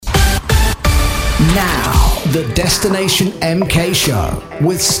The Destination MK Show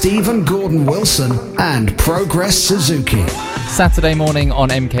with Stephen Gordon Wilson and Progress Suzuki. Saturday morning on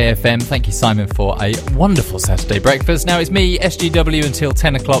MKFM. Thank you, Simon, for a wonderful Saturday breakfast. Now it's me, SGW, until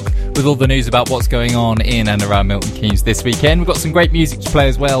 10 o'clock with all the news about what's going on in and around Milton Keynes this weekend. We've got some great music to play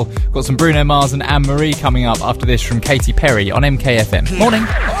as well. We've got some Bruno Mars and Anne-Marie coming up after this from Katy Perry on MKFM. Morning.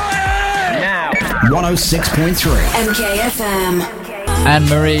 Now 106.3 MKFM.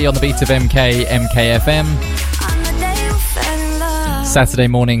 Anne-Marie on the beat of MKFM. Saturday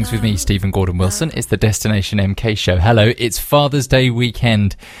mornings with me, Stephen Gordon Wilson. It's the Destination MK Show. Hello, it's Father's Day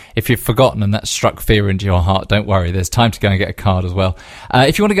weekend. If you've forgotten and that struck fear into your heart, don't worry, there's time to go and get a card as well.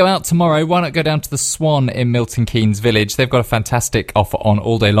 If you want to go out tomorrow, why not go down to the Swan in Milton Keynes Village? They've got a fantastic offer on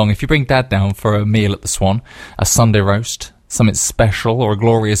all day long. If you bring Dad down for a meal at the Swan, a Sunday roast, something special or a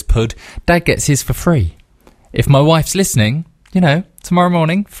glorious pud, Dad gets his for free. If my wife's listening, you know, tomorrow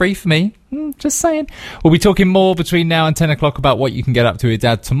morning, free for me. Just saying. We'll be talking more between now and 10 o'clock about what you can get up to with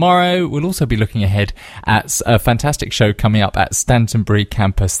Dad tomorrow. We'll also be looking ahead at a fantastic show coming up at Stantonbury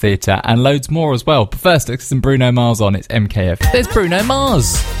Campus Theatre and loads more as well. But first, there's some Bruno Mars on. It's MKF. There's Bruno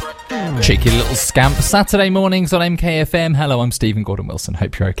Mars. Cheeky little scamp. Saturday mornings on MKFM. Hello, I'm Stephen Gordon Wilson.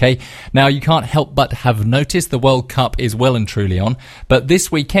 Hope you're okay. Now, you can't help but have noticed the World Cup is well and truly on. But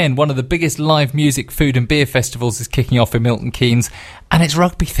this weekend, one of the biggest live music, food and beer festivals is kicking off in Milton Keynes. And it's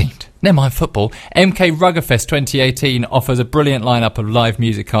rugby themed. Never mind football. MK Ruggerfest 2018 offers a brilliant lineup of live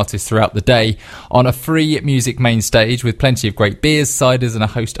music artists throughout the day on a free music main stage with plenty of great beers, ciders and a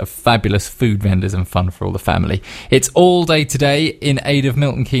host of fabulous food vendors and fun for all the family. It's all day today in aid of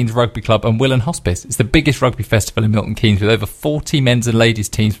Milton Keynes Rugby Club and Willan Hospice. It's the biggest rugby festival in Milton Keynes with over 40 men's and ladies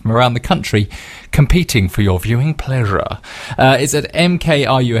teams from around the country competing for your viewing pleasure. It's at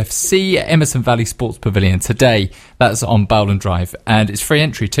MKRUFC, Emerson Valley Sports Pavilion today. That's on Bowland Drive and it's free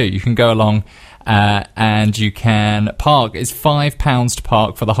entry too. You can go along and you can park. It's £5 to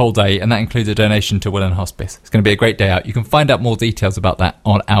park for the whole day, and that includes a donation to Willan Hospice. It's going to be a great day out. You can find out more details about that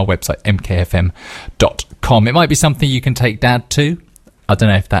on our website, mkfm.com. It might be something you can take Dad to. I don't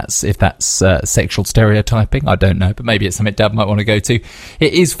know if that's sexual stereotyping. I don't know, but maybe it's something Dad might want to go to.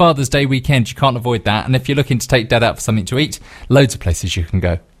 It is Father's Day weekend. You can't avoid that. And if you're looking to take Dad out for something to eat, loads of places you can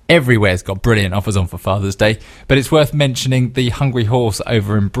go. Everywhere's got brilliant offers on for Father's Day, but it's worth mentioning the Hungry Horse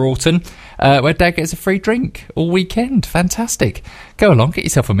over in Broughton, where Dad gets a free drink all weekend. Fantastic. Go along, get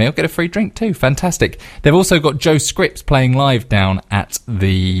yourself a meal, get a free drink too. Fantastic. They've also got Joe Scripps playing live down at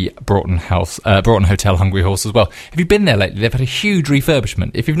the Broughton Hotel Hungry Horse as well. Have you been there lately? They've had a huge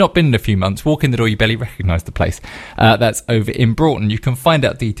refurbishment. If you've not been in a few months, walk in the door, you barely recognise the place. That's over in Broughton. You can find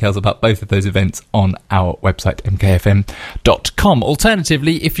out details about both of those events on our website, mkfm.com.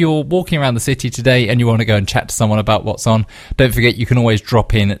 Alternatively, if you're walking around the city today and you want to go and chat to someone about what's on, don't forget you can always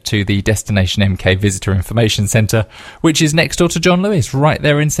drop in to the Destination MK Visitor Information Centre, which is next door to John Lewis, right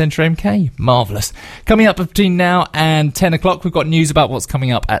there in Centre MK. Marvellous. Coming up between now and 10 o'clock, we've got news about what's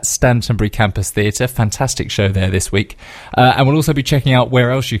coming up at Stantonbury Campus Theatre. Fantastic show there this week. And we'll also be checking out where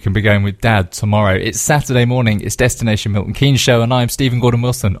else you can be going with Dad tomorrow. It's Saturday morning, it's Destination Milton Keynes Show, and I'm Stephen Gordon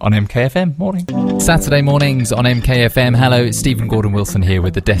Wilson on MKFM. Morning. Saturday mornings on MKFM. Hello, it's Stephen Gordon Wilson here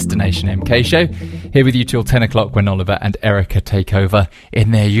with the Destination MK Show, here with you till 10 o'clock when Oliver and Erica take over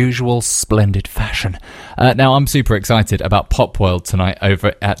in their usual splendid fashion. Now, I'm super excited about Pop World tonight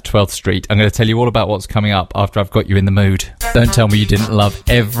over at 12th Street. I'm going to tell you all about what's coming up after I've got you in the mood. Don't tell me you didn't love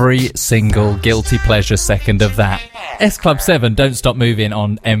every single guilty pleasure second of that. S Club 7, Don't Stop Moving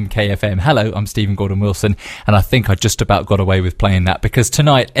on MKFM. Hello, I'm Stephen Gordon Wilson, and I think I just about got away with playing that because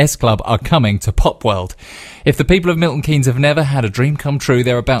tonight S Club are coming to Pop World. If the people of Milton Keynes have never had a dream come true,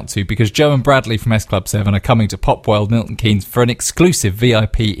 they're about to, because Joe and Bradley from S Club 7 are coming to Pop World Milton Keynes for an exclusive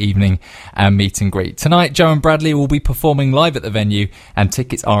VIP evening and meet and greet. Tonight, Joe and Bradley will be performing live at the venue, and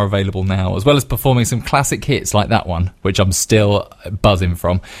tickets are available now, as well as performing some classic hits like that one, which I'm still buzzing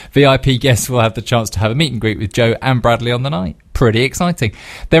from. VIP guests will have the chance to have a meet and greet with Joe and Bradley on the night. Pretty exciting.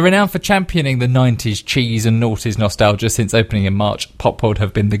 They're renowned for championing the 90s cheese and noughties nostalgia. Since opening in March, Pop World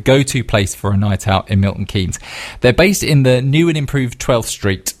have been the go-to place for a night out in Milton Keynes. They're based in the new and improved 12th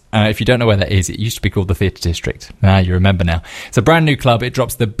Street. If you don't know where that is, it used to be called the Theatre District. You remember now. It's a brand new club. It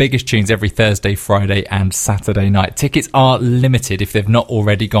drops the biggest tunes every Thursday, Friday and Saturday night. Tickets are limited if they've not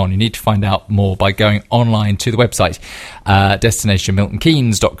already gone. You need to find out more by going online to the website,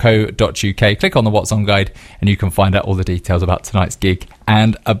 destinationmiltonkeynes.co.uk. Click on the What's On guide and you can find out all the details about tonight's gig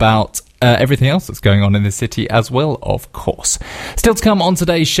and about everything else that's going on in the city as well, of course. Still to come on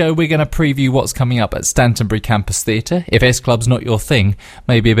today's show, we're going to preview what's coming up at Stantonbury Campus Theatre. If S Club's not your thing,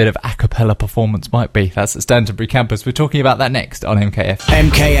 maybe a bit of a cappella performance might be. That's at Stantonbury Campus. We're talking about that next on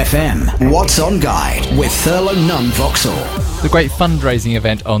MKFM. MKFM, What's On Guide with Thurlow Nunn Vauxhall. The great fundraising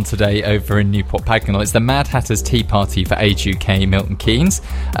event on today over in Newport Pagnell is the Mad Hatter's Tea Party for Age UK Milton Keynes.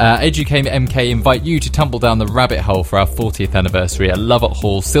 Age UK MK invite you to tumble down the rabbit hole for our 40th anniversary at Lovett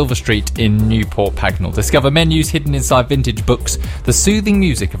Hall, Silver Street in Newport Pagnell. Discover menus hidden inside vintage books, the soothing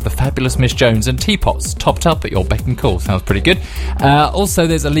music of the fabulous Miss Jones, and teapots topped up at your beck and call. Sounds pretty good. Also,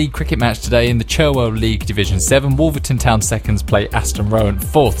 there's a league cricket match today in the Cherwell League Division 7. Wolverton Town seconds play Aston Rowan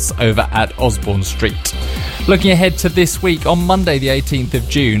fourths over at Osborne Street. Looking ahead to this week, on Monday the 18th of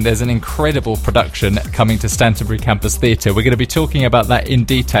June, there's an incredible production coming to Stantonbury Campus Theatre. We're going to be talking about that in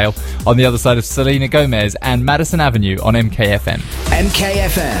detail on the other side of Selena Gomez and Madison Avenue on MKFM.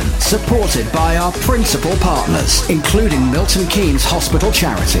 MKFM, supported by our principal partners, including Milton Keynes Hospital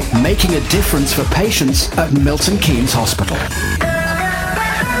Charity, making a difference for patients at Milton Keynes Hospital.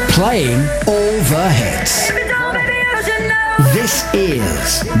 Playing all the hits. This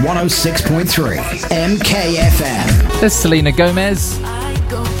is 106.3 MKFM. There's Selena Gomez.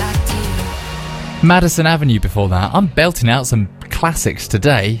 Madison Avenue before that. I'm belting out some classics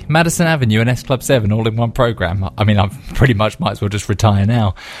today. Madison Avenue and S Club 7 all in one programme. I mean, I pretty much might as well just retire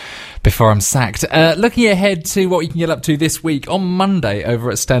now before I'm sacked. Looking ahead to what you can get up to this week, on Monday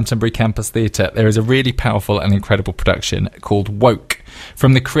over at Stantonbury Campus Theatre, there is a really powerful and incredible production called Woke.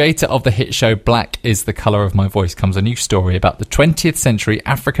 From the creator of the hit show Black is the Colour of My Voice comes a new story about the 20th century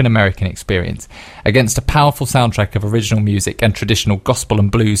African-American experience. Against a powerful soundtrack of original music and traditional gospel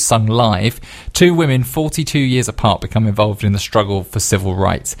and blues sung live, two women 42 years apart become involved in the struggle for civil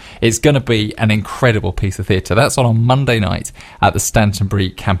rights. It's going to be an incredible piece of theatre. That's on Monday night at the Stantonbury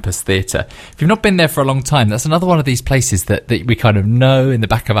Campus Theatre. If you've not been there for a long time, that's another one of these places that we kind of know in the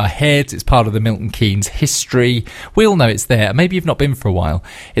back of our heads. It's part of the Milton Keynes history. We all know it's there. Maybe you've not been for a while.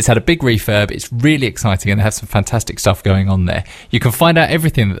 It's had a big refurb. It's really exciting and they have some fantastic stuff going on there. You can find out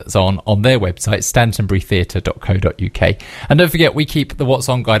everything that's on their website, stantonburytheatre.co.uk. And don't forget, we keep the What's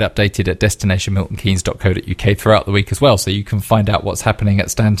On guide updated at destinationmiltonkeynes.co.uk throughout the week as well, so you can find out what's happening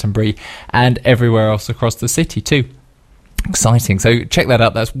at Stantonbury and everywhere else across the city too. Exciting. So check that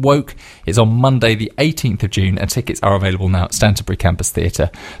out. That's Woke. It's on Monday the 18th of June and tickets are available now at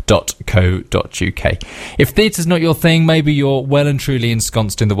stantonburycampustheatre.co.uk. If theatre's not your thing, maybe you're well and truly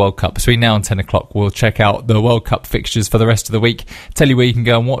ensconced in the World Cup. Between now and 10 o'clock, we'll check out the World Cup fixtures for the rest of the week, tell you where you can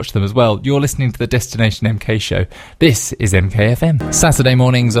go and watch them as well. You're listening to the Destination MK show. This is MKFM. Saturday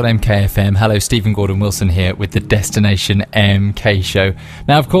mornings on MKFM. Hello, Stephen Gordon Wilson here with the Destination MK show.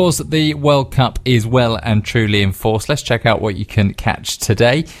 Now, of course, the World Cup is well and truly in force. Let's check out what you can catch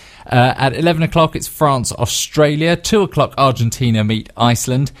today. At 11 o'clock, it's France-Australia. 2 o'clock, Argentina meet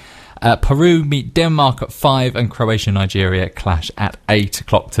Iceland. Peru meet Denmark at 5 and Croatia-Nigeria clash at 8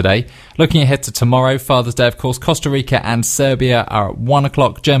 o'clock today. Looking ahead to tomorrow, Father's Day, of course, Costa Rica and Serbia are at 1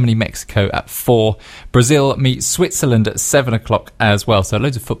 o'clock. Germany-Mexico at 4. Brazil meet Switzerland at 7 o'clock as well. So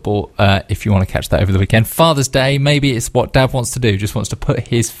loads of football if you want to catch that over the weekend. Father's Day, maybe it's what Dad wants to do, just wants to put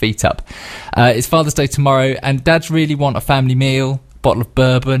his feet up. It's Father's Day tomorrow and Dads really want a family meal, bottle of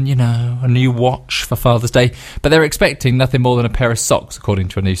bourbon, you know, a new watch for Father's Day, but they're expecting nothing more than a pair of socks, according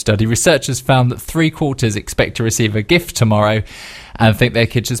to a new study. Researchers found that 3/4 expect to receive a gift tomorrow and think their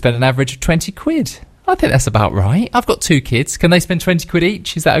kids should spend an average of 20 quid. I think that's about right. I've got 2 kids. Can they spend 20 quid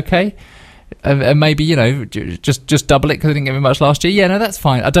each? Is that okay? And maybe, you know, just double it because I didn't get me much last year. Yeah, no, that's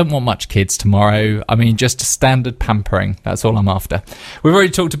fine. I don't want much kids tomorrow. I mean, just standard pampering. That's all I'm after. We've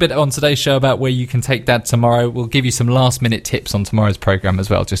already talked a bit on today's show about where you can take Dad tomorrow. We'll give you some last-minute tips on tomorrow's programme as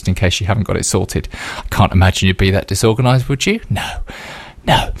well, just in case you haven't got it sorted. I can't imagine you'd be that disorganised, would you? No.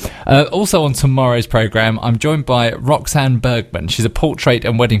 Also on tomorrow's programme, I'm joined by Roxanne Bergman. She's a portrait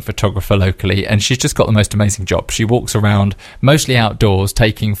and wedding photographer locally, and she's just got the most amazing job. She walks around, mostly outdoors,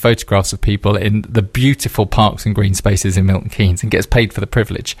 taking photographs of people in the beautiful parks and green spaces in Milton Keynes and gets paid for the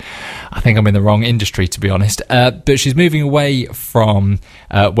privilege. I think I'm in the wrong industry, to be honest. But she's moving away from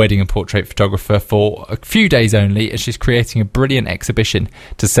wedding and portrait photographer for a few days only, and she's creating a brilliant exhibition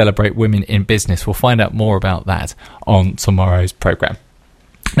to celebrate women in business. We'll find out more about that on tomorrow's programme.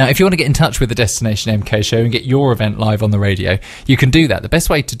 Now, if you want to get in touch with the Destination MK show and get your event live on the radio, you can do that. The best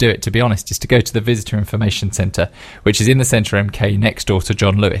way to do it, to be honest, is to go to the Visitor Information Centre, which is in the centre MK next door to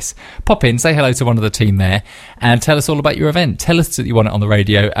John Lewis. Pop in, say hello to one of the team there, and tell us all about your event. Tell us that you want it on the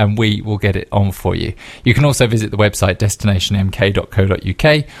radio, and we will get it on for you. You can also visit the website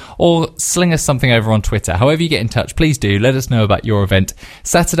destinationmk.co.uk or sling us something over on Twitter. However you get in touch, please do let us know about your event.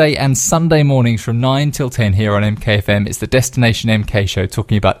 Saturday and Sunday mornings from 9 till 10 here on MKFM. It's the Destination MK show,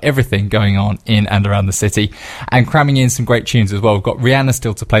 talking about everything going on in and around the city and cramming in some great tunes as well. We've got Rihanna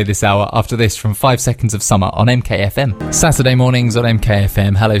still to play this hour after this from 5 Seconds of Summer on MKFM. Saturday mornings on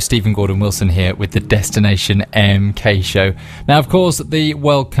MKFM. Hello, Stephen Gordon Wilson here with the Destination MK show. Now, of course, the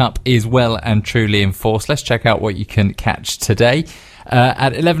World Cup is well and truly in force. Let's check out what you can catch today.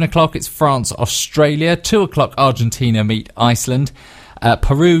 At 11 o'clock, it's France-Australia. 2 o'clock, Argentina meet Iceland.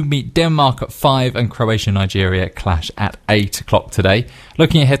 Peru meet Denmark at 5 and Croatia-Nigeria clash at 8 o'clock today.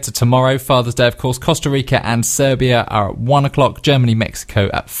 Looking ahead to tomorrow, Father's Day, of course, Costa Rica and Serbia are at 1 o'clock,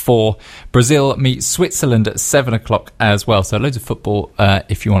 Germany-Mexico at 4. Brazil meet Switzerland at 7 o'clock as well. So loads of football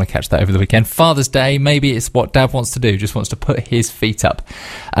if you want to catch that over the weekend. Father's Day, maybe it's what Dad wants to do, just wants to put his feet up.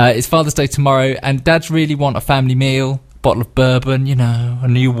 It's Father's Day tomorrow and Dads really want a family meal. Bottle of bourbon, you know, a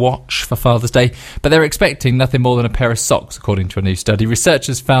new watch for Father's Day, but they're expecting nothing more than a pair of socks, according to a new study.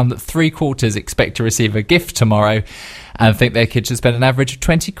 Researchers found that 3/4 expect to receive a gift tomorrow and think their kids should spend an average of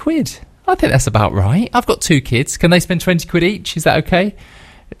 20 quid. I think that's about right. I've got 2 kids. Can they spend 20 quid each? Is that okay?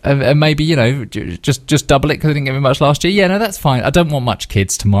 And maybe, you know, just double it because I didn't get me much last year. Yeah, no, that's fine. I don't want much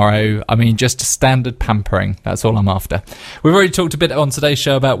kids tomorrow. I mean, just standard pampering. That's all I'm after. We've already talked a bit on today's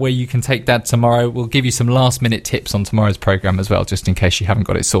show about where you can take Dad tomorrow. We'll give you some last-minute tips on tomorrow's programme as well, just in case you haven't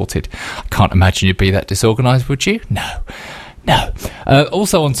got it sorted. I can't imagine you'd be that disorganised, would you? No.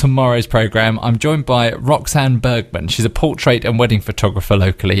 Also on tomorrow's programme, I'm joined by Roxanne Bergman. She's a portrait and wedding photographer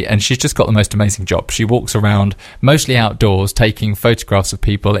locally, and she's just got the most amazing job. She walks around, mostly outdoors, taking photographs of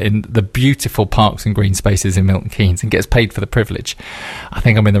people in the beautiful parks and green spaces in Milton Keynes and gets paid for the privilege. I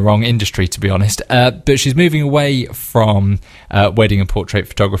think I'm in the wrong industry, to be honest. But she's moving away from wedding and portrait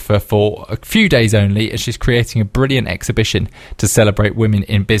photographer for a few days only, and she's creating a brilliant exhibition to celebrate women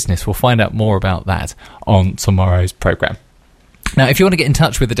in business. We'll find out more about that on tomorrow's programme. Now, if you want to get in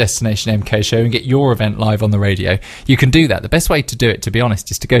touch with the Destination MK show and get your event live on the radio, you can do that. The best way to do it, to be honest,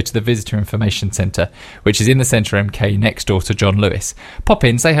 is to go to the Visitor Information Centre, which is in the centre MK next door to John Lewis. Pop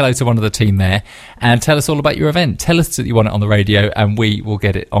in, say hello to one of the team there, and tell us all about your event. Tell us that you want it on the radio, and we will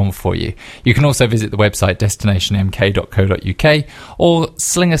get it on for you. You can also visit the website destinationmk.co.uk or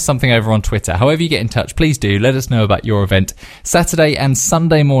sling us something over on Twitter. However you get in touch, please do let us know about your event. Saturday and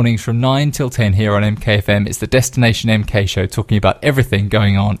Sunday mornings from 9 till 10 here on MKFM. It's the Destination MK show, talking about everything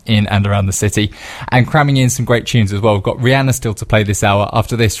going on in and around the city and cramming in some great tunes as well. We've got Rihanna still to play this hour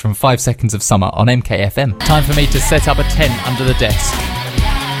after this from 5 Seconds of Summer on MKFM. Time for me to set up a tent under the desk.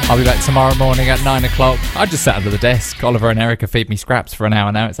 I'll be back tomorrow morning at 9 o'clock. I just sat under the desk. Oliver and Erica feed me scraps for an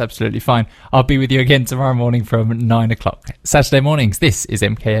hour now. It's absolutely fine. I'll be with you again tomorrow morning from 9 o'clock. Saturday mornings, this is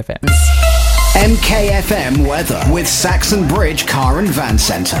MKFM. MKFM weather with Saxon Bridge Car and Van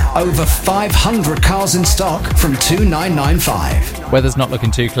Centre. Over 500 cars in stock from 2995. Weather's not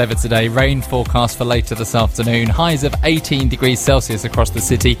looking too clever today. Rain forecast for later this afternoon. Highs of 18 degrees Celsius across the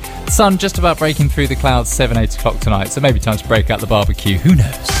city. Sun just about breaking through the clouds 7-8 o'clock tonight. So maybe time to break out the barbecue. Who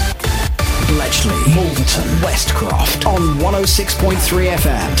knows? Bletchley, Malverton, Westcroft on 106.3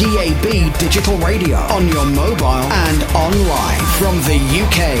 FM, DAB digital radio, on your mobile and online from the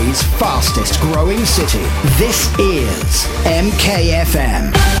UK's fastest growing city. This is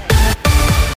MKFM.